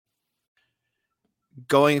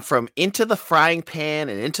going from into the frying pan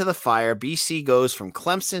and into the fire. BC goes from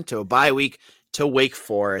Clemson to a bye week to Wake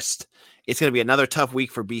Forest. It's going to be another tough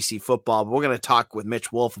week for BC football, but we're going to talk with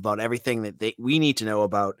Mitch Wolf about everything that we need to know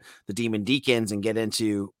about the Demon Deacons and get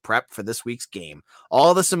into prep for this week's game.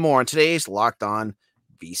 All this and more on today's Locked On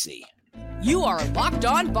BC. You are Locked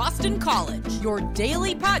On Boston College, your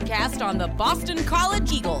daily podcast on the Boston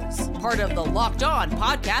College Eagles, part of the Locked On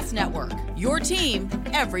Podcast Network, your team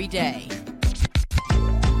every day.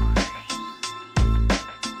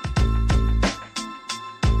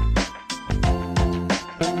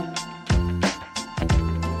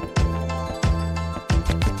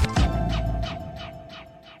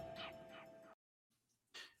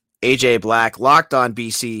 AJ Black, Locked On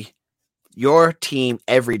BC, your team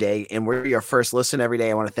every day, and we're your first listen every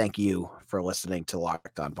day. I want to thank you for listening to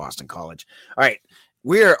Locked On Boston College. All right,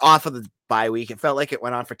 we're off of the bye week. It felt like it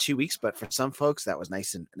went on for 2 weeks, but for some folks, that was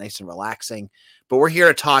nice and relaxing. But we're here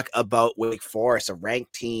to talk about Wake Forest, a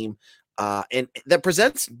ranked team, and that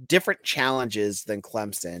presents different challenges than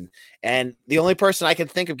Clemson. And the only person I can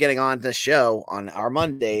think of getting on the show on our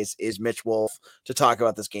Mondays is Mitch Wolf to talk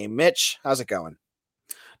about this game. Mitch, how's it going?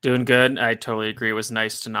 Doing good. I totally agree. It was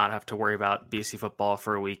nice to not have to worry about BC football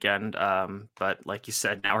for a weekend. But like you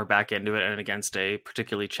said, now we're back into it and against a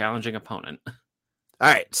particularly challenging opponent. All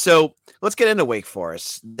right. So let's get into Wake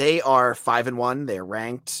Forest. They are 5-1. They're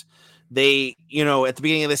ranked. They, at the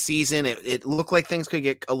beginning of the season, it looked like things could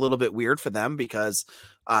get a little bit weird for them because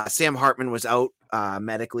Sam Hartman was out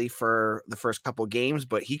medically for the first couple of games,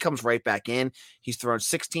 but he comes right back in. He's thrown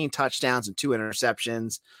 16 touchdowns and 2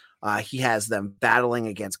 interceptions. He has them battling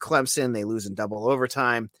against Clemson. They lose in double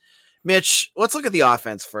overtime. Mitch, let's look at the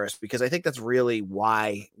offense first, because I think that's really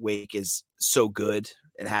why Wake is so good.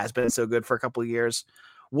 It has been so good for a couple of years.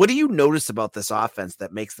 What do you notice about this offense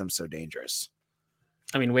that makes them so dangerous?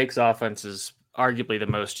 I mean, Wake's offense is arguably the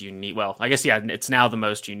most unique. Well, I guess, it's now the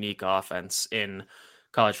most unique offense in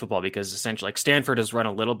college football because essentially like Stanford has run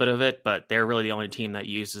a little bit of it, but they're really the only team that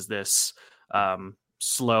uses this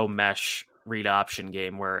slow mesh read option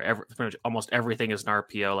game where pretty much almost everything is an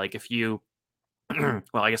RPO. Like if you, well,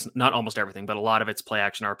 I guess not almost everything, but a lot of it's play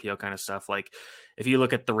action RPO kind of stuff. Like if you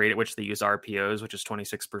look at the rate at which they use RPOs, which is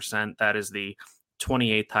 26%, that is the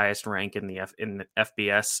 28th highest rank in the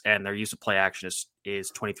FBS, and their use of play action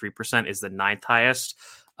is 23%, is the 9th highest.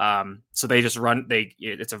 So they just run.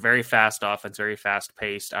 It's a very fast offense, very fast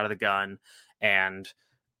paced out of the gun, and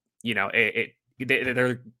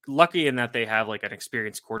they're lucky in that they have like an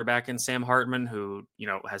experienced quarterback in Sam Hartman, who,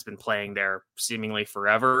 has been playing there seemingly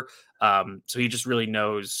forever. So he just really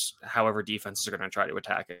knows however defenses are going to try to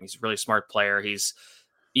attack him. He's a really smart player. He's,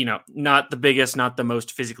 not the biggest, not the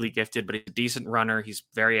most physically gifted, but he's a decent runner. He's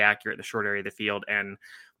very accurate in the short area of the field and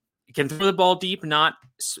can throw the ball deep, not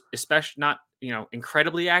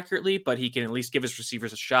incredibly accurately, but he can at least give his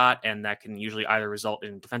receivers a shot. And that can usually either result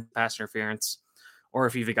in defensive pass interference, or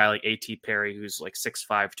if you have a guy like A.T. Perry, who's like 6'5",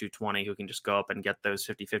 220, who can just go up and get those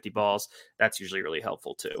 50-50 balls, that's usually really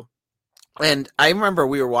helpful too. And I remember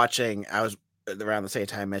we were watching, I was around the same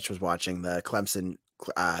time Mitch was watching the Clemson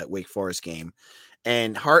Wake Forest game.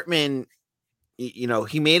 And Hartman,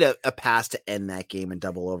 he made a pass to end that game in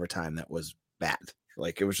double overtime that was bad.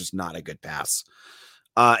 Like it was just not a good pass.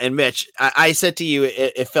 And Mitch, I said to you,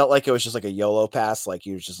 it felt like it was just like a YOLO pass. Like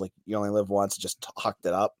you was just like, you only live once, just hucked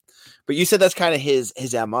it up. But you said that's kind of his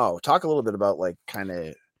MO. Talk a little bit about like kind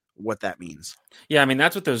of what that means. Yeah, I mean,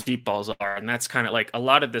 that's what those deep balls are. And that's kind of like a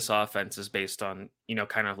lot of this offense is based on,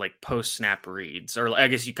 kind of like post snap reads, or I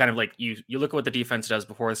guess you kind of like, you look at what the defense does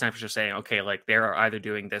before the snap, you're saying, okay, like they are either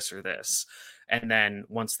doing this or this. And then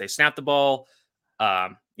once they snap the ball,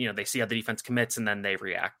 they see how the defense commits and then they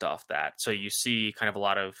react off that. So you see kind of a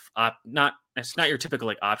lot of it's not your typical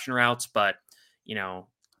like option routes, but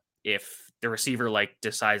if the receiver like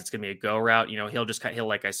decides it's going to be a go route, he'll,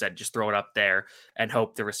 like I said, just throw it up there and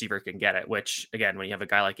hope the receiver can get it, which again, when you have a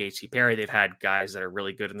guy like A.T. Perry, they've had guys that are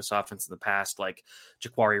really good in this offense in the past, like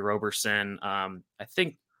Jaquari Roberson. I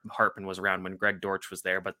think Hartman was around when Greg Dortch was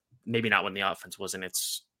there, but maybe not when the offense was in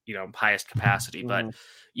its, highest capacity. But,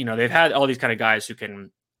 they've had all these kind of guys who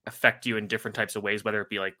can affect you in different types of ways, whether it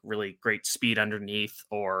be like really great speed underneath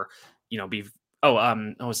or, be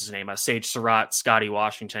what was his name? Sage Surratt, Scotty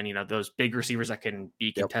Washington, those big receivers that can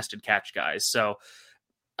be contested catch guys. So,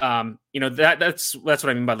 that's what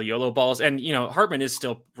I mean by the YOLO balls. And, Hartman is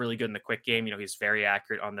still really good in the quick game. He's very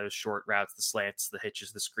accurate on those short routes, the slants, the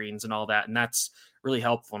hitches, the screens, and all that. And that's really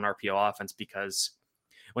helpful in RPO offense because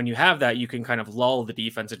when you have that, you can kind of lull the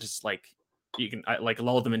defense and just like, you can like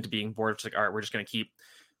lull them into being bored. It's like, all right, we're just going to keep,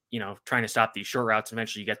 trying to stop these short routes.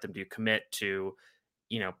 Eventually you get them to commit to,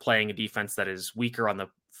 playing a defense that is weaker on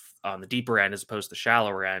the deeper end as opposed to the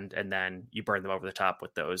shallower end, and then you burn them over the top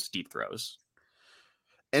with those deep throws.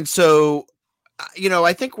 And so,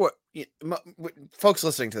 I think what folks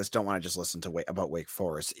listening to this don't want to just listen to about Wake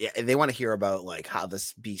Forest. They want to hear about like how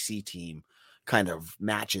this BC team kind of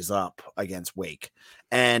matches up against Wake.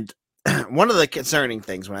 And one of the concerning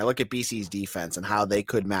things when I look at BC's defense and how they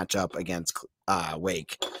could match up against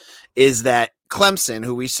Wake is that Clemson,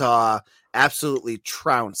 who we saw absolutely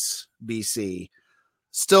trounce BC,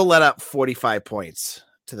 still let up 45 points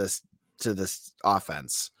to this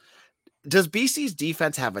offense. Does BC's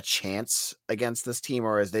defense have a chance against this team,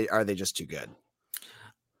 or are they just too good?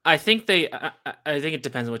 I think it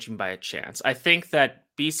depends on what you mean by a chance. I think that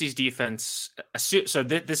BC's defense. So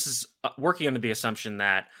this is working under the assumption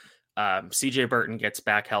that CJ Burton gets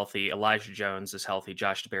back healthy, Elijah Jones is healthy,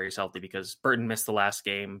 Josh DeBerry is healthy, because Burton missed the last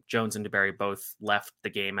game. Jones and DeBerry both left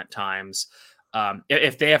the game at times.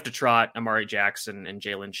 If they have to trot Amari Jackson and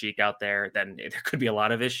Jalen Sheik out there, then there could be a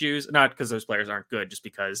lot of issues. Not because those players aren't good, just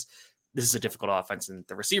because this is a difficult offense and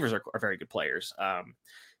the receivers are very good players.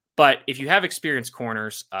 But if you have experienced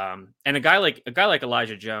corners, and a guy like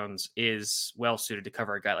Elijah Jones is well suited to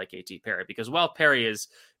cover a guy like A.T. Perry, because while Perry is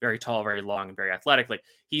very tall, very long, and very athletic, like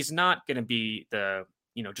he's not going to be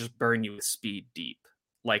just burn you with speed deep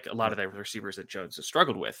like a lot of the receivers that Jones has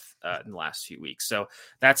struggled with in the last few weeks. So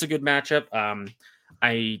that's a good matchup.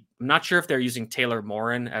 I'm not sure if they're using Taylor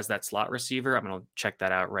Morin as that slot receiver. I'm going to check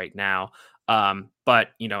that out right now. But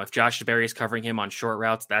if Josh DeBerry is covering him on short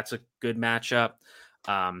routes, that's a good matchup.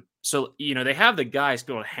 So they have the guys to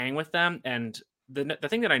be able to hang with them. And the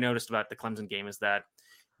thing that I noticed about the Clemson game is that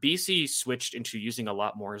BC switched into using a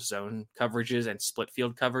lot more zone coverages and split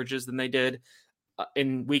field coverages than they did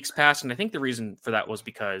in weeks past. And I think the reason for that was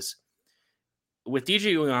because with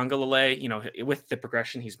DJ Uiagalelei, with the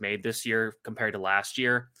progression he's made this year compared to last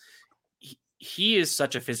year, he is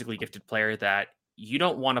such a physically gifted player that you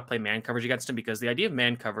don't want to play man coverage against him, because the idea of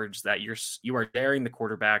man coverage is that you are daring the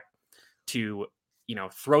quarterback to,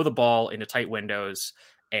 throw the ball into tight windows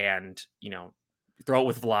and, throw it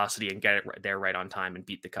with velocity and get it there right on time and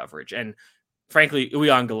beat the coverage. And frankly,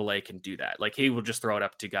 Uiagalelei can do that. Like he will just throw it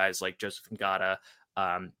up to guys like Joseph Ngata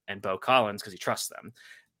and Bo Collins because he trusts them.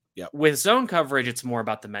 Yeah. With zone coverage, it's more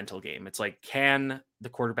about the mental game. It's like, can the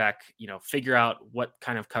quarterback, figure out what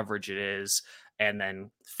kind of coverage it is, and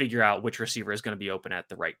then figure out which receiver is going to be open at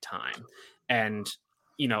the right time. And,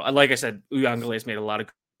 like I said, Uiagalelei has made a lot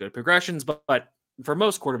of good progressions, but for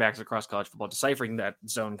most quarterbacks across college football, deciphering that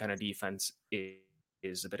zone kind of defense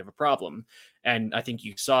is a bit of a problem. And I think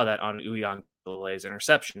you saw that on Uiagalelei's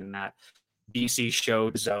interception, in that BC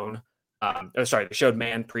showed zone. They showed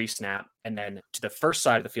man pre-snap, and then to the first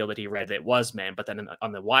side of the field that he read, it was man, but then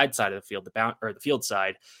on the wide side of the field, the field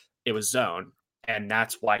side, it was zone. And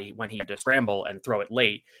that's why when he had to scramble and throw it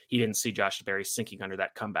late, he didn't see Josh DeBerry sinking under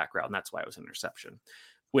that comeback route, and that's why it was an interception.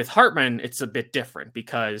 With Hartman, it's a bit different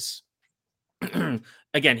because,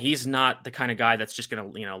 again, he's not the kind of guy that's just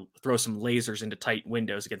going to, throw some lasers into tight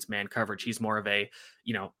windows against man coverage. He's more of a,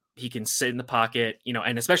 he can sit in the pocket,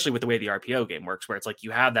 and especially with the way the RPO game works, where it's like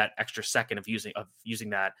you have that extra second of using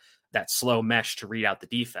that slow mesh to read out the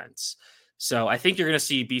defense. So I think you're going to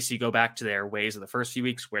see BC go back to their ways of the first few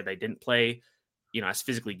weeks where they didn't play, as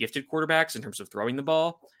physically gifted quarterbacks in terms of throwing the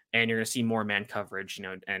ball, and you're going to see more man coverage,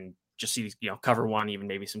 and just see, cover one, even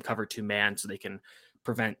maybe some cover two man, so they can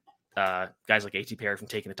prevent guys like A.T. Perry from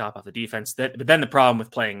taking the top off the defense. But then the problem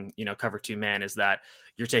with playing, cover two man is that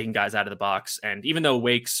you're taking guys out of the box. And even though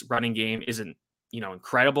Wake's running game isn't,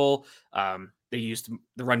 incredible, they used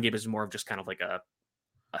the run game is more of just kind of like a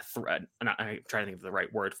threat. And I'm trying to think of the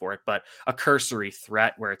right word for it, but a cursory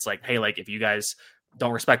threat where it's like, hey, like if you guys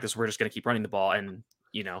don't respect this, we're just going to keep running the ball. And,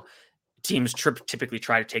 teams typically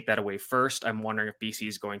try to take that away first. I'm wondering if BC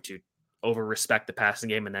is going to over respect the passing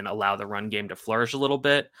game and then allow the run game to flourish a little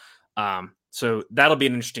bit. So that'll be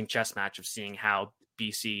an interesting chess match of seeing how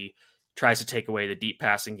BC tries to take away the deep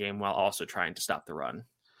passing game while also trying to stop the run.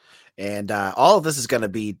 And all of this is going to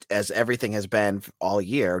be, as everything has been all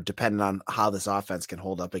year, depending on how this offense can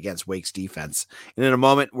hold up against Wake's defense. And in a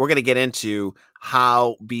moment, we're going to get into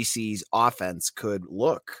how BC's offense could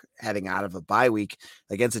look heading out of a bye week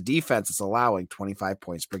against a defense that's allowing 25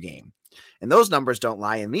 points per game. And those numbers don't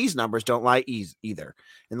lie, and these numbers don't lie either.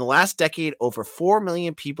 In the last decade, over 4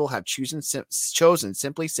 million people have chosen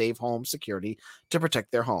Simply Safe Home Security to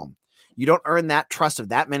protect their home. You don't earn that trust of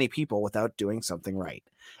that many people without doing something right.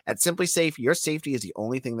 At Simply Safe, your safety is the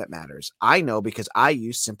only thing that matters. I know because I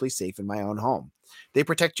use Simply Safe in my own home. They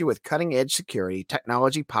protect you with cutting-edge security,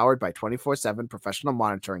 technology powered by 24/7 professional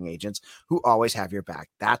monitoring agents who always have your back.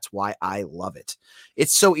 That's why I love it.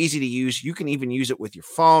 It's so easy to use. You can even use it with your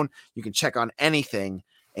phone. You can check on anything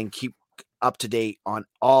and keep up to date on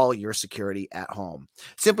all your security at home.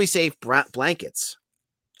 Simply Safe blankets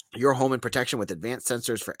your home in protection with advanced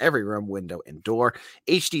sensors for every room, window, and door,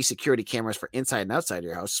 HD security cameras for inside and outside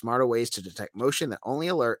your house, smarter ways to detect motion that only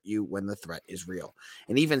alert you when the threat is real,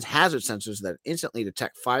 and even hazard sensors that instantly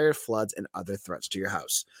detect fire, floods, and other threats to your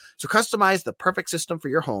house. So customize the perfect system for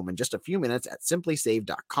your home in just a few minutes at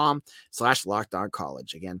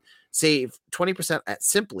simplysave.com/lockedoncollege. Again, save 20% at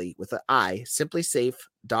Simply with an I,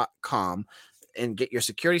 simplysafe.com, and get your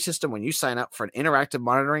security system when you sign up for an interactive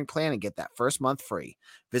monitoring plan and get that first month free.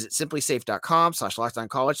 Visit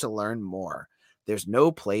simplysafe.com/lockedoncollege to learn more. There's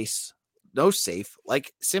no safe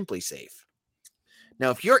like Simply Safe.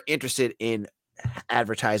 Now, if you're interested in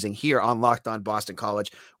advertising here on Locked On Boston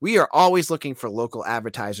College, we are always looking for local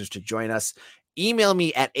advertisers to join us. Email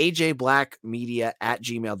me at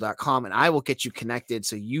ajblackmedia@gmail.com and I will get you connected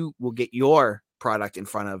so you will get your product in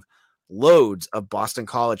front of loads of Boston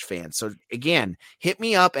College fans. So again, hit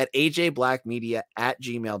me up at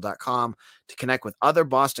ajblackmedia@gmail.com to connect with other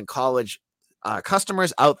Boston College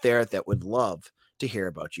customers out there that would love to hear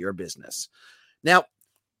about your business. Now,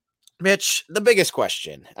 Mitch, the biggest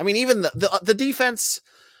question. I mean, even the defense,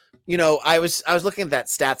 I was looking at that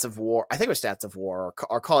Stats of War. I think it was Stats of War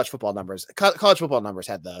or College Football Numbers. College Football Numbers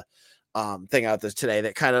had the thing out there today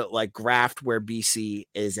that kind of like graphed where BC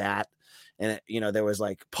is at. And, there was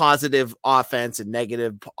like positive offense and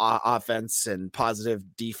negative offense and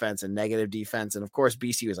positive defense and negative defense. And of course,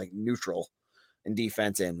 BC was like neutral in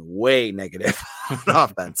defense and way negative on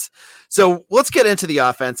offense. So let's get into the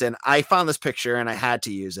offense. And I found this picture and I had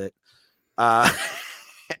to use it. And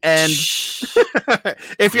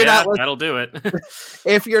if you're not, that'll do it.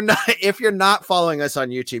 if you're not following us on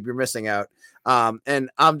YouTube, you're missing out. And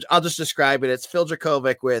I'll just describe it. It's Phil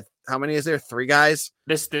Dracovic with, how many is there? 3 guys.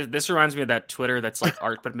 This reminds me of that Twitter that's like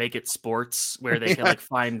art, but make it sports, where they can like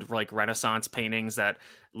find like Renaissance paintings that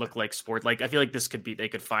look like sport. Like I feel like they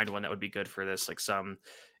could find one that would be good for this, like some,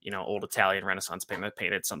 old Italian Renaissance painter that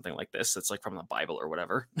painted something like this. That's like from the Bible or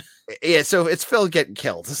whatever. Yeah. So it's Phil getting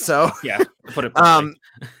killed. So yeah, put it.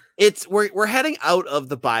 We're heading out of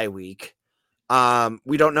the bye week.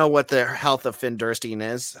 We don't know what the health of Finn Durstein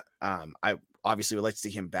is. I obviously would like to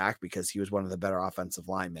see him back because he was one of the better offensive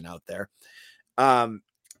linemen out there.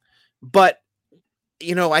 But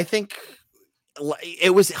I think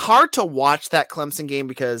it was hard to watch that Clemson game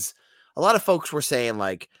because a lot of folks were saying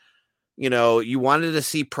like, you wanted to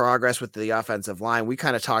see progress with the offensive line. We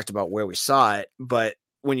kind of talked about where we saw it, but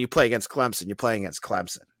when you play against Clemson, you're playing against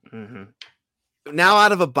Clemson. Mm-hmm. Now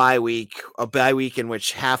out of a bye week in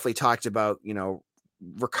which Hafley talked about,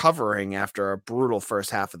 recovering after a brutal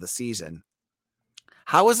first half of the season.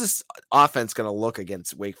 How is this offense going to look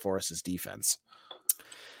against Wake Forest's defense?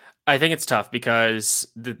 I think it's tough because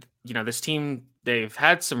this team, they've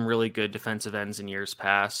had some really good defensive ends in years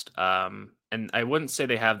past. And I wouldn't say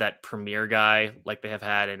they have that premier guy like they have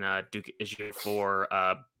had in Duke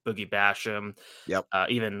Ejiofor, Boogie Basham,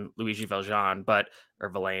 even Luigi Valjean, or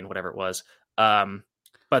Villain, whatever it was.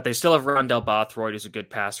 But they still have Rondell Bothroyd, who's a good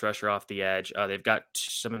pass rusher off the edge. They've got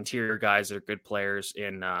some interior guys that are good players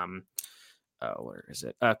in where is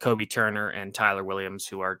it? Kobe Turner and Tyler Williams,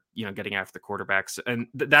 who are, getting after the quarterbacks. And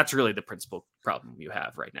that's really the principal problem you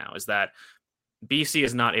have right now, is that BC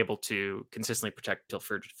is not able to consistently protect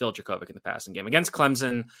Phil Dracovic in the passing game. Against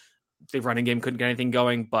Clemson, the running game couldn't get anything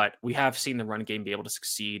going, but we have seen the run game be able to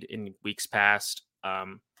succeed in weeks past.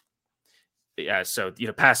 So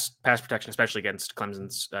pass protection, especially against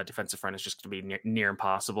Clemson's defensive front, is just going to be near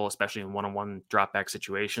impossible, especially in one-on-one drop back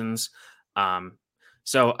situations.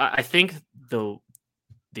 So I think the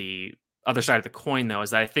other side of the coin, though, is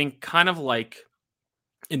that I think kind of like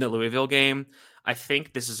in the Louisville game, I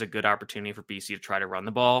think this is a good opportunity for BC to try to run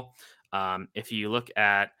the ball. If you look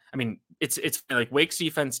at, it's like Wake's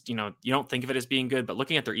defense, you don't think of it as being good, but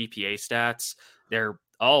looking at their EPA stats, they're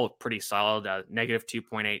all pretty solid. Negative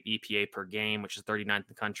 2.8 EPA per game, which is 39th in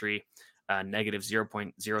the country. Negative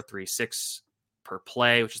 0.036 per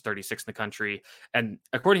play, which is 36th in the country. And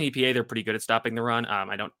according to EPA, they're pretty good at stopping the run.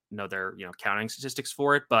 I don't know their counting statistics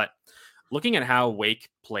for it, but looking at how Wake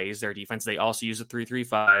plays their defense, they also use a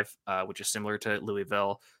 3-3-5, which is similar to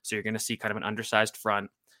Louisville. So you're going to see kind of an undersized front.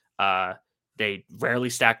 They rarely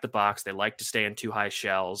stack the box. They like to stay in 2 high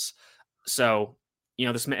shells. So,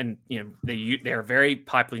 they're very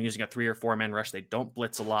popular in using a 3 or 4 man rush. They don't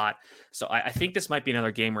blitz a lot. So I think this might be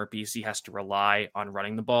another game where BC has to rely on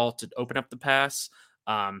running the ball to open up the pass.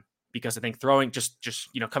 Because I think throwing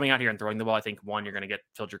coming out here and throwing the ball, I think one, you're going to get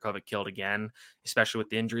Phil Jurkovec killed again, especially with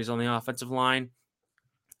the injuries on the offensive line.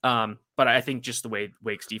 But I think just the way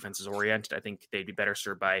Wake's defense is oriented, I think they'd be better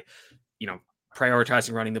served by,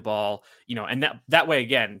 prioritizing running the ball, and that way,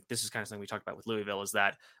 again, this is kind of something we talked about with Louisville, is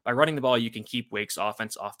that by running the ball, you can keep Wake's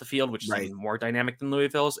offense off the field, which is even more dynamic than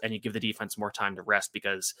Louisville's, and you give the defense more time to rest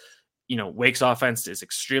because, Wake's offense is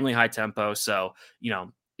extremely high tempo. So,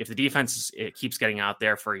 if the defense keeps getting out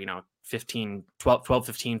there for, 12,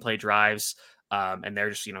 15 play drives, and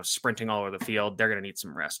they're just, sprinting all over the field, they're going to need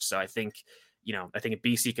some rest. So I think if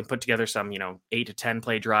BC can put together some, 8 to 10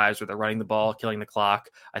 play drives where they're running the ball, killing the clock,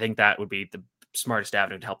 I think that would be the smartest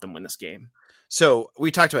avenue to help them win this game. So we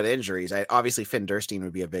talked about injuries. Obviously Finn Durstein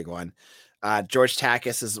would be a big one. George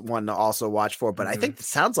Takis is one to also watch for, but I think it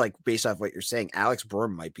sounds like, based off what you're saying, Alex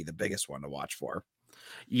Broom might be the biggest one to watch for.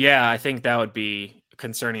 Yeah, I think that would be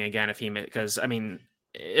concerning again because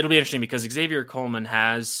it'll be interesting because Xavier Coleman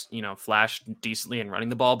has, flashed decently in running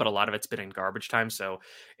the ball, but a lot of it's been in garbage time. So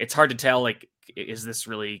it's hard to tell, is this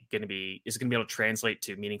really going to be able to translate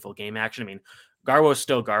to meaningful game action? Garwo is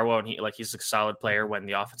still Garwo, and he's a solid player when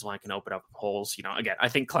the offensive line can open up holes. Again, I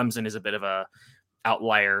think Clemson is a bit of a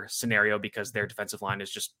outlier scenario because their defensive line is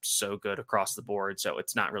just so good across the board. So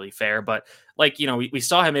it's not really fair, but we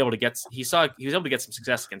saw him he was able to get some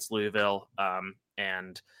success against Louisville,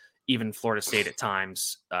 and even Florida State at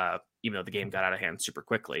times, even though the game got out of hand super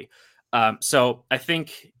quickly. So I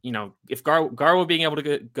think, if Garwo being able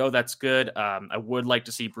to go, that's good. I would like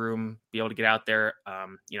to see Broom be able to get out there.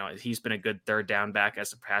 He's been a good third down back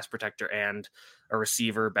as a pass protector and a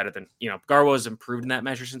receiver, better than, Garwo has improved in that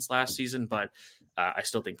measure since last season, but I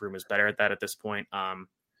still think Broom is better at that at this point.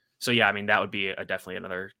 So yeah, that would be definitely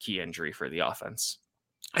another key injury for the offense.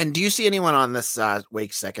 And do you see anyone on this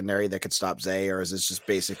Wake secondary that could stop Zay, or is this just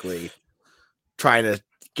basically trying to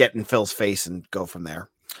get in Phil's face and go from there?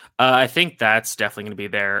 I think that's definitely going to be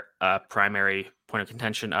their primary point of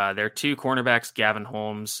contention. Their 2 cornerbacks, Gavin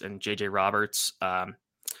Holmes and JJ Roberts.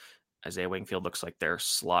 Isaiah Wingfield looks like their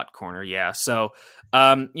slot corner. Yeah. So,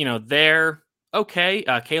 they're okay.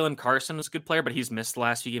 Kalen Carson was a good player, but he's missed the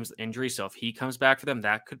last few games with injury. So if he comes back for them,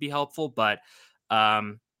 that could be helpful. But,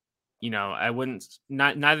 I wouldn't.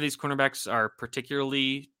 Neither of these cornerbacks are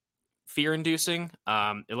particularly fear-inducing.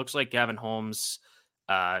 It looks like Gavin Holmes.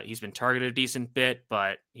 He's been targeted a decent bit,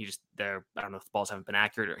 but I don't know if the balls haven't been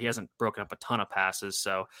accurate, or he hasn't broken up a ton of passes.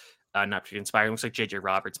 So not pretty inspiring. Looks like JJ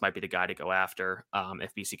Roberts might be the guy to go after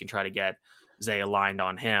if BC can try to get Zay aligned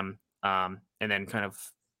on him. And then kind of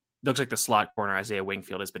looks like the slot corner, Isaiah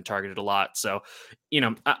Wingfield, has been targeted a lot. So,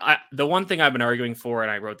 the one thing I've been arguing for,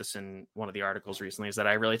 and I wrote this in one of the articles recently, is that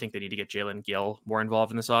I really think they need to get Jalen Gill more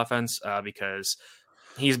involved in this offense because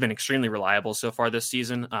he's been extremely reliable so far this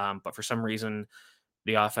season. But for some reason,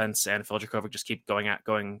 the offense and Phil Jurkovec just keep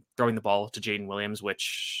throwing the ball to Jaden Williams,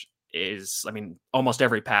 which is, almost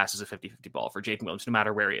every pass is a 50-50 ball for Jaden Williams, no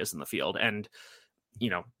matter where he is in the field. And,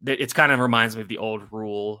 it's kind of reminds me of the old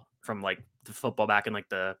rule from the football back in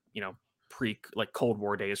the, pre Cold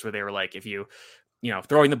War days, where they were if you,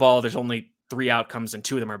 throwing the ball, there's only 3 outcomes and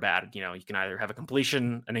 2 of them are bad. You can either have a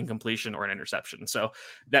completion, an incompletion, or an interception. So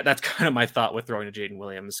that's kind of my thought with throwing to Jaden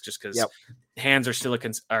Williams, just because hands are still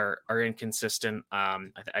are inconsistent.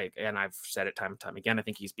 And I've said it time and time again, I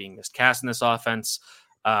think he's being miscast in this offense.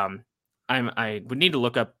 I would need to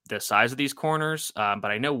look up the size of these corners, but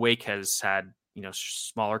I know Wake has had,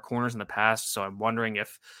 smaller corners in the past. So I'm wondering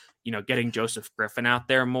if, getting Joseph Griffin out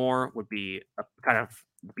there more would be a kind of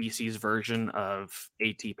BC's version of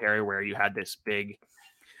A.T. Perry, where you had this big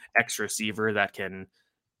X receiver that can,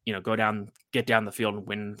 get down the field and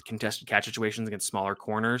win contested catch situations against smaller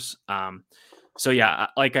corners. So yeah,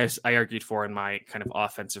 like I argued for in my kind of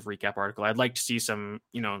offensive recap article, I'd like to see some,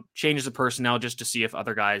 changes of personnel just to see what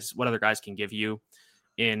other guys can give you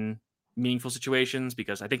in meaningful situations,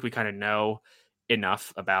 because I think we kind of know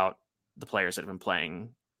enough about the players that have been playing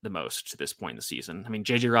the most to this point in the season.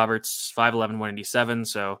 JJ Roberts, 5'11", 187,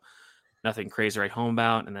 so nothing crazy to write home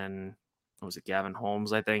about. And then, what was it, Gavin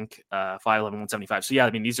Holmes, I think, 5'11", 175. So yeah,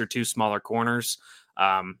 these are 2 smaller corners.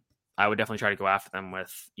 I would definitely try to go after them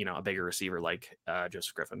with, a bigger receiver like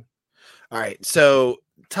Joseph Griffin. All right, so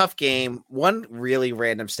tough game. One really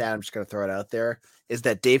random stat, I'm just going to throw it out there, is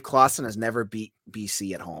that Dave Clawson has never beat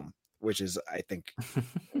BC at home, which is, I think,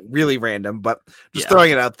 really random, but just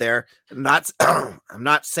throwing it out there. I'm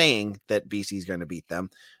not saying that BC is going to beat them.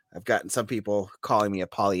 I've gotten some people calling me a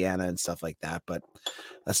Pollyanna and stuff like that, but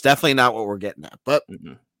that's definitely not what we're getting at. But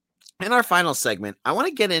in our final segment, I want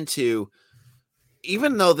to get into,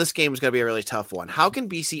 even though this game is going to be a really tough one, how can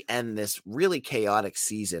BC end this really chaotic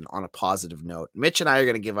season on a positive note? Mitch and I are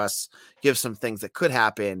going to give some things that could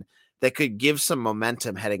happen that could give some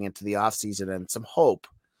momentum heading into the offseason and some hope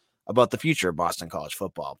about the future of Boston College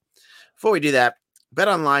football. Before we do that,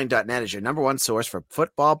 BetOnline.net is your number one source for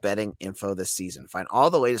football betting info this season. Find all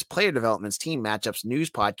the latest player developments, team matchups, news,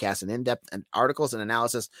 podcasts, and in-depth articles and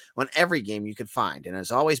analysis on every game you can find. And as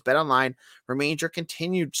always, BetOnline remains your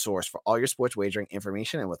continued source for all your sports wagering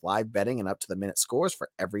information and with live betting and up-to-the-minute scores for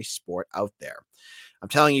every sport out there. I'm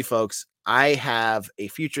telling you, folks, I have a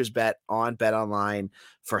futures bet on BetOnline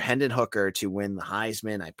for Hendon Hooker to win the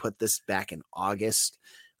Heisman. I put this back in August.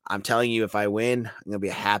 I'm telling you, if I win, I'm going to be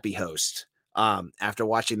a happy host. After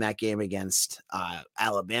watching that game against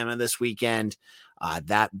Alabama this weekend,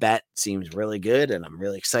 that bet seems really good and I'm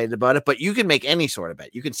really excited about it. But you can make any sort of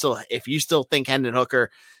bet. You can still, if you still think Hendon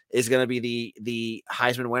Hooker is going to be the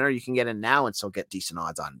Heisman winner, you can get in now and still get decent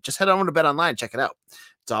odds on it. Just head on to BetOnline and check it out.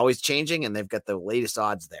 It's always changing and they've got the latest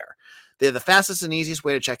odds there. They're the fastest and easiest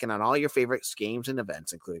way to check in on all your favorite games and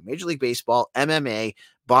events, including Major League Baseball, MMA,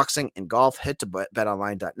 boxing, and golf. Head to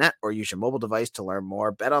betonline.net or use your mobile device to learn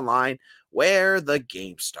more. BetOnline, where the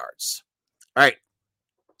game starts. All right.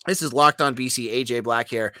 This is Locked On BC. AJ Black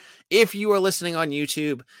here. If you are listening on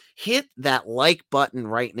YouTube, hit that like button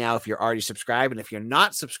right now if you're already subscribed. And if you're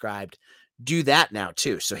not subscribed, do that now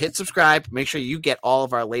too. So hit subscribe. Make sure you get all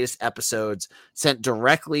of our latest episodes sent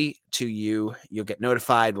directly to you. You'll get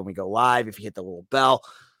notified when we go live if you hit the little bell.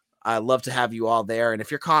 I'd love to have you all there. And if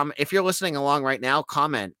you're listening along right now,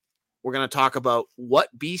 comment. We're going to talk about what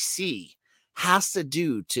BC has to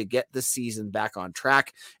do to get the season back on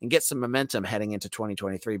track and get some momentum heading into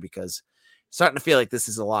 2023, because it's starting to feel like this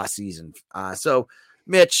is a lost season. So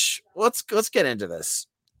Mitch, let's get into this.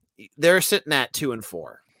 They're sitting at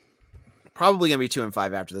 2-4. Probably going to be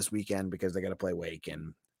 2-5 after this weekend because they got to play Wake,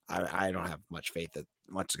 and I don't have much faith that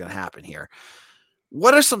much is going to happen here.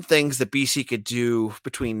 What are some things that BC could do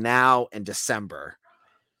between now and December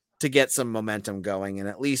to get some momentum going and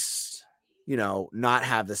at least, not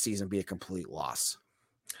have the season be a complete loss?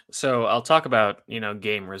 So I'll talk about,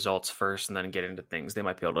 game results first and then get into things they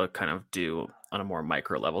might be able to kind of do on a more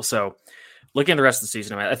micro level. So looking at the rest of the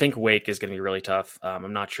season, I think Wake is going to be really tough.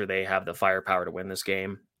 I'm not sure they have the firepower to win this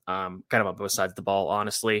game. Kind of on both sides of the ball,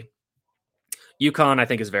 honestly. UConn, I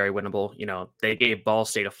think, is very winnable. They gave Ball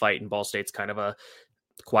State a fight, and Ball State's kind of a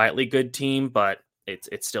quietly good team, but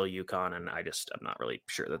it's still UConn, and I'm not really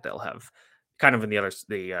sure that they'll have kind of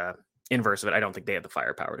the inverse of it. I don't think they have the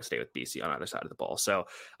firepower to stay with BC on either side of the ball. So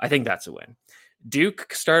I think that's a win.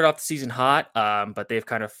 Duke started off the season hot, but they've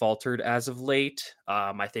kind of faltered as of late.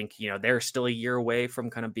 I think, they're still a year away from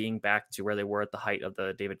kind of being back to where they were at the height of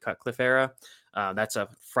the David Cutcliffe era. That's a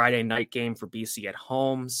Friday night game for BC at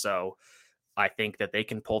home. So I think that they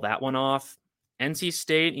can pull that one off. NC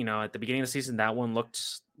State, at the beginning of the season, that one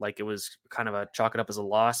looked like it was kind of chalk it up as a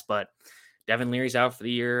loss, but Devin Leary's out for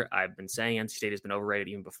the year. I've been saying NC State has been overrated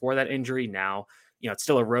even before that injury. Now, it's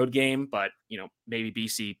still a road game, but, maybe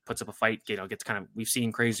BC puts up a fight, gets we've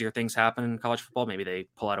seen crazier things happen in college football. Maybe they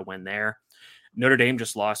pull out a win there. Notre Dame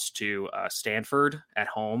just lost to Stanford at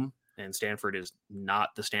home, and Stanford is not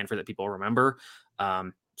the Stanford that people remember.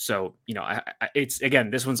 So, it's, again,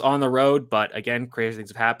 this one's on the road, but again, crazy things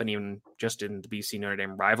have happened even just in the BC Notre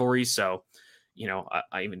Dame rivalry. So,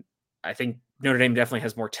 I think Notre Dame definitely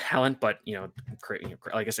has more talent, but,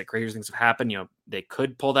 like I said, crazy things have happened. They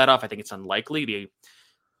could pull that off. I think it's unlikely,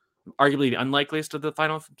 arguably the unlikeliest of the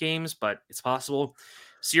final games, but it's possible.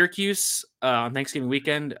 Syracuse on Thanksgiving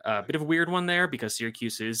weekend, a bit of a weird one there because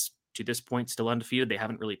Syracuse is, to this point, still undefeated. They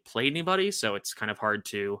haven't really played anybody, so it's kind of hard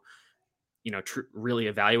to, really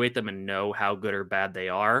evaluate them and know how good or bad they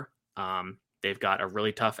are. They've got a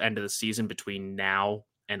really tough end of the season between now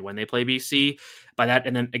and when they play BC. By that,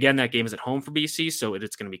 and then again, that game is at home for BC, so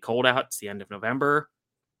it's going to be cold out. It's the end of November.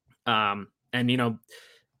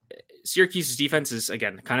 Syracuse's defense is,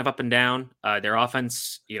 again, kind of up and down. Their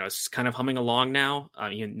offense, is kind of humming along now,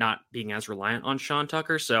 not being as reliant on Sean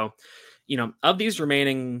Tucker. So, of these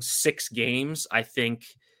remaining 6 games, I think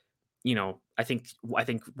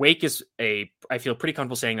Wake is I feel pretty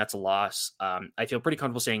comfortable saying that's a loss. I feel pretty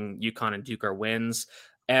comfortable saying UConn and Duke are wins.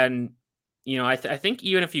 And, I think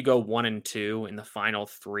even if you go 1-2 in the final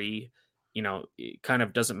 3, it kind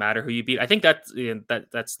of doesn't matter who you beat. I think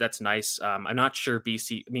that's nice. I'm not sure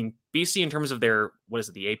BC in terms of their, what is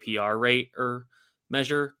it, the APR rate or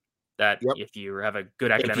measure, that Yep. if you have a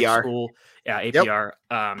good academic APR. school, APR,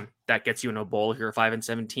 that gets you in a bowl if you're a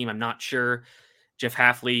 5-7 team. I'm not sure Jeff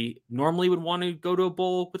Hafley normally would want to go to a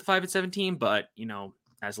bowl with a 5-7 team, but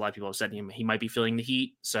as a lot of people have said, he might be feeling the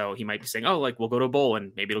heat, so he might be saying, "Oh, like we'll go to a bowl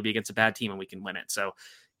and maybe it'll be against a bad team and we can win it." So,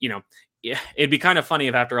 yeah, it'd be kind of funny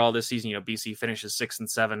if after all this season, BC finishes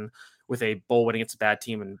 6-7 with a bowl winning against a bad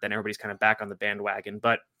team, and then everybody's kind of back on the bandwagon.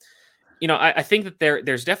 But I think that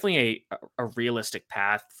there's definitely a realistic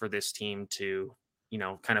path for this team to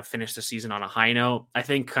kind of finish the season on a high note. I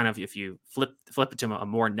think kind of if you flip it to a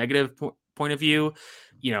more negative point of view,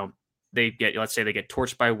 let's say they get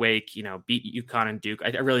torched by Wake, beat UConn and Duke. I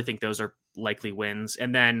really think those are likely wins.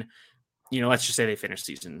 And then, let's just say they finish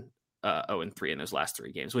season 0-3 in those last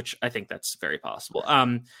 3 games, which I think that's very possible.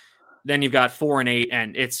 Then you've got 4-8,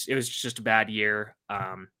 and it was just a bad year.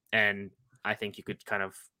 And I think you could kind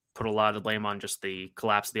of put a lot of the blame on just the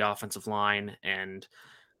collapse of the offensive line. And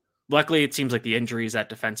luckily, it seems like the injuries at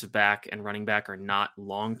defensive back and running back are not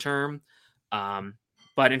long-term.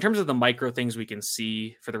 But in terms of the micro things we can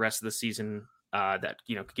see for the rest of the season that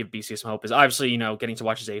could give BC some hope is obviously getting to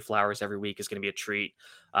watch Zay Flowers every week is going to be a treat.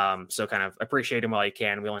 So kind of appreciate him while you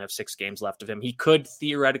can. We only have 6 games left of him. He could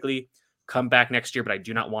theoretically come back next year, but I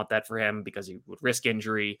do not want that for him because he would risk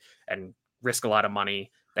injury and risk a lot of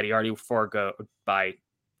money that he already forego by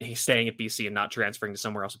he's staying at BC and not transferring to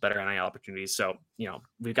somewhere else with better NIL opportunities. So,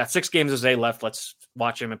 we've got 6 games of Zay left. Let's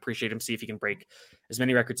watch him, appreciate him, see if he can break as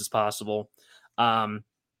many records as possible.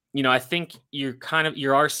 I think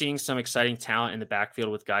you are seeing some exciting talent in the backfield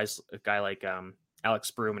with a guy like Alex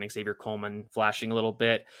Broom and Xavier Coleman flashing a little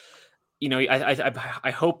bit.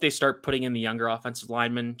 I hope they start putting in the younger offensive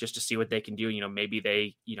linemen just to see what they can do. Maybe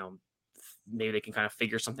they can kind of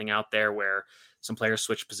figure something out there where some players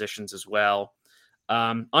switch positions as well.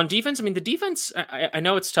 On defense, the defense, I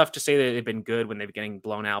know it's tough to say that they've been good when they've been getting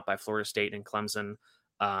blown out by Florida State and Clemson.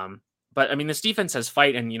 But this defense has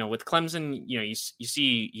fight, and with Clemson, you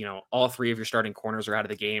see, all 3 of your starting corners are out of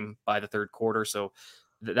the game by the 3rd quarter, so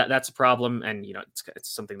that's a problem, and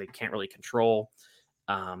it's something they can't really control.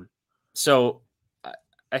 So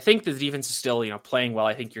I think the defense is still playing well.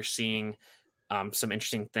 I think you're seeing some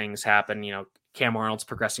interesting things happen. Cam Arnold's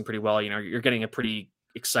progressing pretty well. You're getting a pretty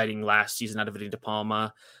exciting last season out of Vinny De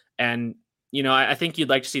Palma, and I think you'd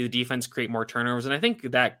like to see the defense create more turnovers, and I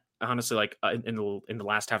think that. Honestly, like in the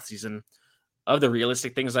last half of the season, of the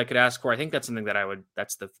realistic things I could ask for, I think that's something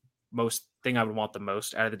that's the most thing I would want the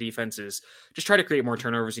most out of the defense is just try to create more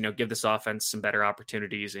turnovers, give this offense some better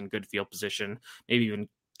opportunities in good field position, maybe even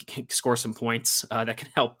score some points that can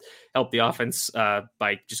help the offense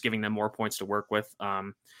by just giving them more points to work with.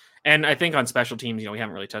 And I think on special teams, we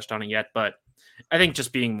haven't really touched on it yet, but I think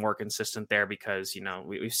just being more consistent there because,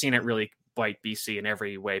 we've seen it really bite BC in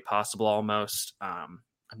every way possible almost.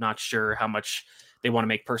 I'm not sure how much they want to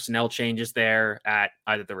make personnel changes there at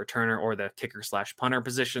either the returner or the kicker/punter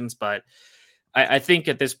positions. But I think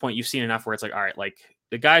at this point, you've seen enough where it's like, all right, like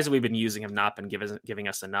the guys that we've been using have not been giving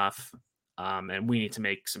us enough. And we need to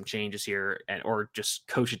make some changes here or just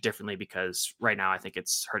coach it differently because right now I think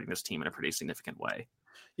it's hurting this team in a pretty significant way.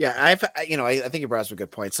 Yeah, I think you brought up a good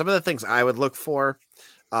point. Some of the things I would look for,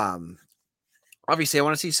 obviously I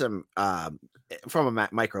want to see some, from a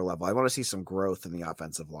micro level, I want to see some growth in the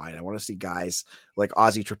offensive line. I want to see guys like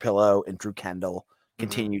Ozzy Trapillo and Drew Kendall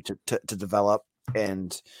continue to develop.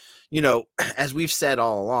 And, as we've said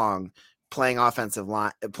all along, being an offensive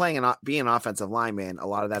lineman, a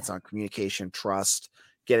lot of that's on communication, trust,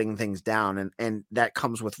 getting things down. And that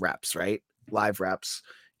comes with reps, right? Live reps,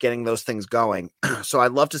 getting those things going. So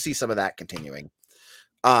I'd love to see some of that continuing.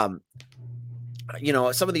 Some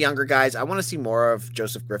of the younger guys, I want to see more of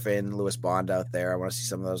Joseph Griffin, Lewis Bond out there. I want to see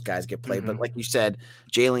some of those guys get played. But like you said,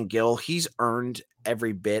 Jalen Gill, he's earned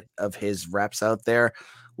every bit of his reps out there.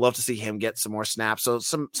 Love to see him get some more snaps. So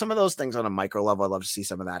some of those things on a micro level, I'd love to see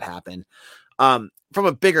some of that happen. From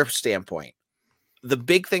a bigger standpoint, the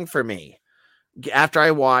big thing for me, after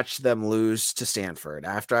I watched them lose to Stanford,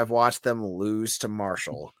 after I've watched them lose to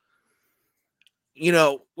Marshall,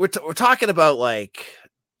 we're talking about like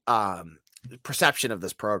perception of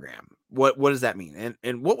this program. What does that mean?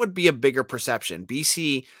 And what would be a bigger perception?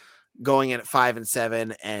 BC going in at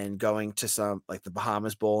 5-7 and going to some like the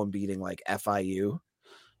Bahamas Bowl and beating like FIU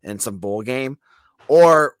in some bowl game,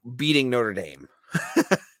 or beating Notre Dame?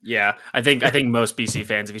 Yeah, I think most BC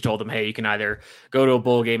fans, if you told them, hey, you can either go to a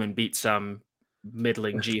bowl game and beat some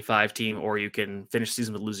middling G5 team, or you can finish the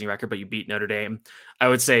season with a losing record, but you beat Notre Dame, I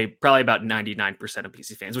would say probably about 99% of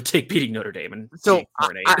BC fans would take beating Notre Dame. And so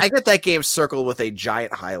I get that game circled with a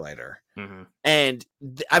giant highlighter. And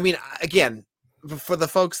again, for the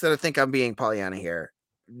folks that think I'm being Pollyanna here,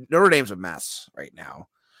 Notre Dame's a mess right now.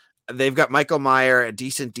 They've got Michael Meyer, a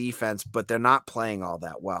decent defense, but they're not playing all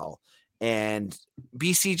that well. And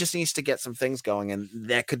BC just needs to get some things going, and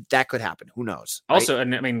that could happen. Who knows? Right? Also,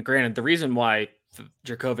 and I mean, granted, the reason why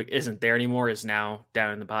Jurkovec isn't there anymore is now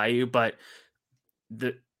down in the Bayou, but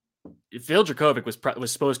Phil Jurkovec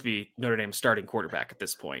was supposed to be Notre Dame's starting quarterback at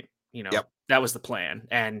this point. That was the plan,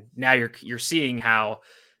 and now you're seeing how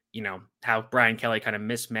Brian Kelly kind of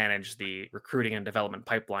mismanaged the recruiting and development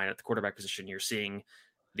pipeline at the quarterback position. You're seeing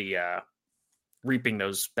the reaping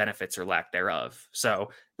those benefits or lack thereof.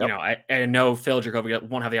 So, I know Phil Jurkovec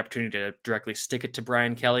won't have the opportunity to directly stick it to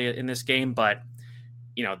Brian Kelly in this game, but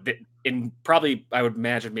in probably, I would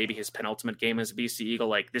imagine maybe his penultimate game as a BC Eagle,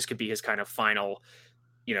 like this could be his kind of final,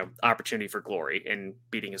 opportunity for glory in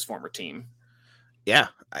beating his former team. Yeah,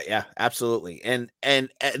 absolutely. And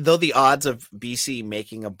though the odds of BC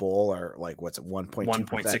making a bowl are like, what's it,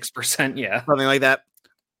 1.6%, yeah, something like that,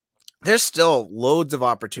 there's still loads of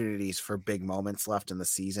opportunities for big moments left in the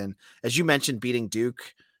season. As you mentioned, beating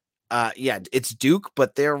Duke. It's Duke,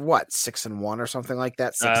 but they're what, 6-1 or something like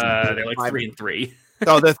that. They're like 3-3.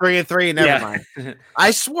 Oh, they're 3-3. Never mind. I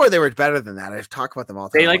swore they were better than that. I've talked about them all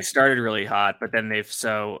the time. They started really hot, but then they've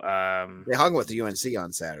they hung with the UNC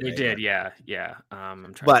on Saturday. They did, yeah.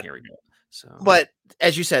 I'm trying. Here we go. So, but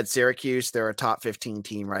as you said, Syracuse, they're a top 15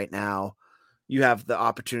 team right now. You have the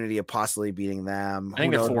opportunity of possibly beating them. I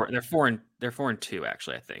think they're 4-2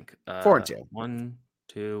 actually. I think 4-2. 1,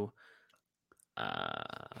 2,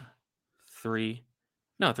 3.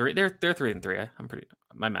 No, 3. They're 3-3. I'm pretty.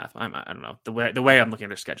 My math. I don't know. The way I'm looking at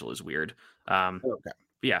their schedule is weird. Okay.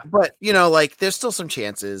 Yeah, but there's still some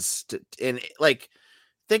chances to, and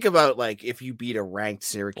think about if you beat a ranked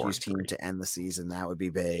Syracuse team to end the season, that would be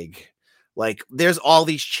big. There's all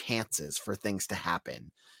these chances for things to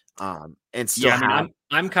happen. And still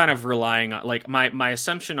I'm kind of relying on my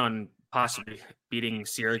assumption on possibly beating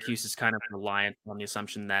Syracuse is kind of reliant on the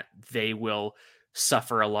assumption that they will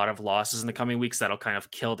suffer a lot of losses in the coming weeks that'll kind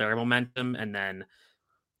of kill their momentum, and then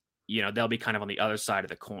they'll be kind of on the other side of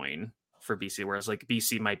the coin for BC, whereas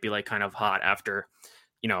BC might be kind of hot after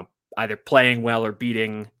either playing well or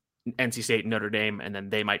beating NC State and Notre Dame, and then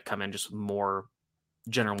they might come in just more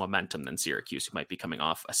general momentum than Syracuse, who might be coming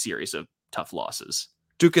off a series of tough losses.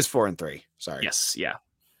 Duke is 4-3. Sorry. Yes. Yeah.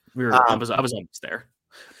 I was almost there.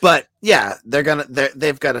 But yeah,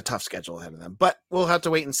 they've got a tough schedule ahead of them, but we'll have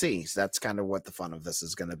to wait and see. So that's kind of what the fun of this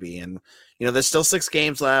is going to be. And, there's still 6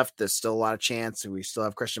 games left. There's still a lot of chance. We still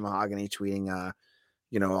have Christian Mahogany tweeting,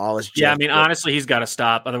 all his. Yeah. I mean, honestly, he's got to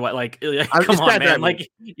stop. Otherwise, come on, man.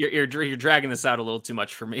 You're dragging this out a little too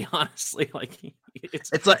much for me, honestly.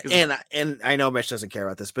 It's like, and I know Mitch doesn't care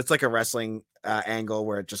about this, but it's like a wrestling angle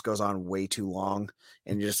where it just goes on way too long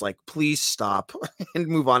and you're just please stop and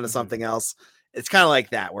move on to something else. It's kind of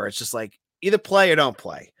like that, where it's just either play or don't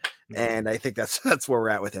play. And I think that's where we're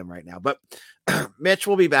at with him right now. But Mitch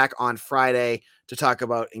will be back on Friday to talk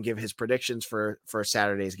about and give his predictions for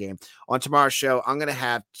Saturday's game. On tomorrow's show, I'm going to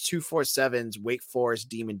have 247's Wake Forest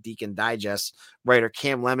Demon Deacon Digest writer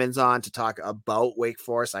Cam Lemons on to talk about Wake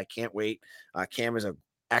Forest. I can't wait. Cam is an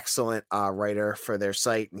excellent writer for their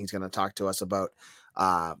site, and he's going to talk to us about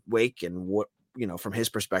Wake and what, from his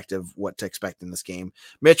perspective, what to expect in this game.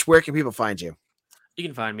 Mitch, where can people find you? You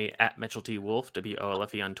can find me at Mitchell T. Wolfe,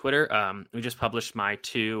 WOLFE on Twitter. We just published my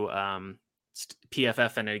 2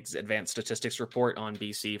 PFF and advanced statistics report on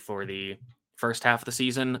BC for the first half of the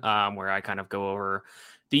season, where I kind of go over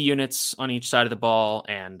the units on each side of the ball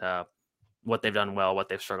and what they've done well, what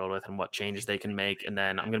they've struggled with, and what changes they can make. And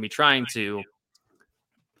then I'm going to be trying to,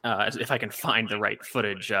 if I can find the right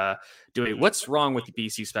footage, doing what's wrong with the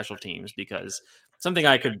BC special teams, because something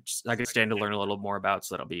I could stand to learn a little more about.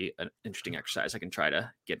 So that'll be an interesting exercise I can try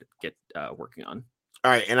to get working on.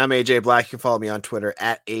 All right. And I'm AJ Black. You can follow me on Twitter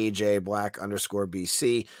at AJ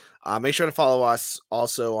Black_BC. Make sure to follow us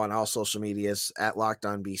also on all social medias at Locked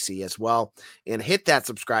On BC as well. And hit that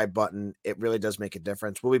subscribe button. It really does make a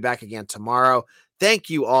difference. We'll be back again tomorrow.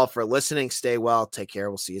 Thank you all for listening. Stay well. Take care.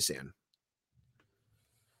 We'll see you soon.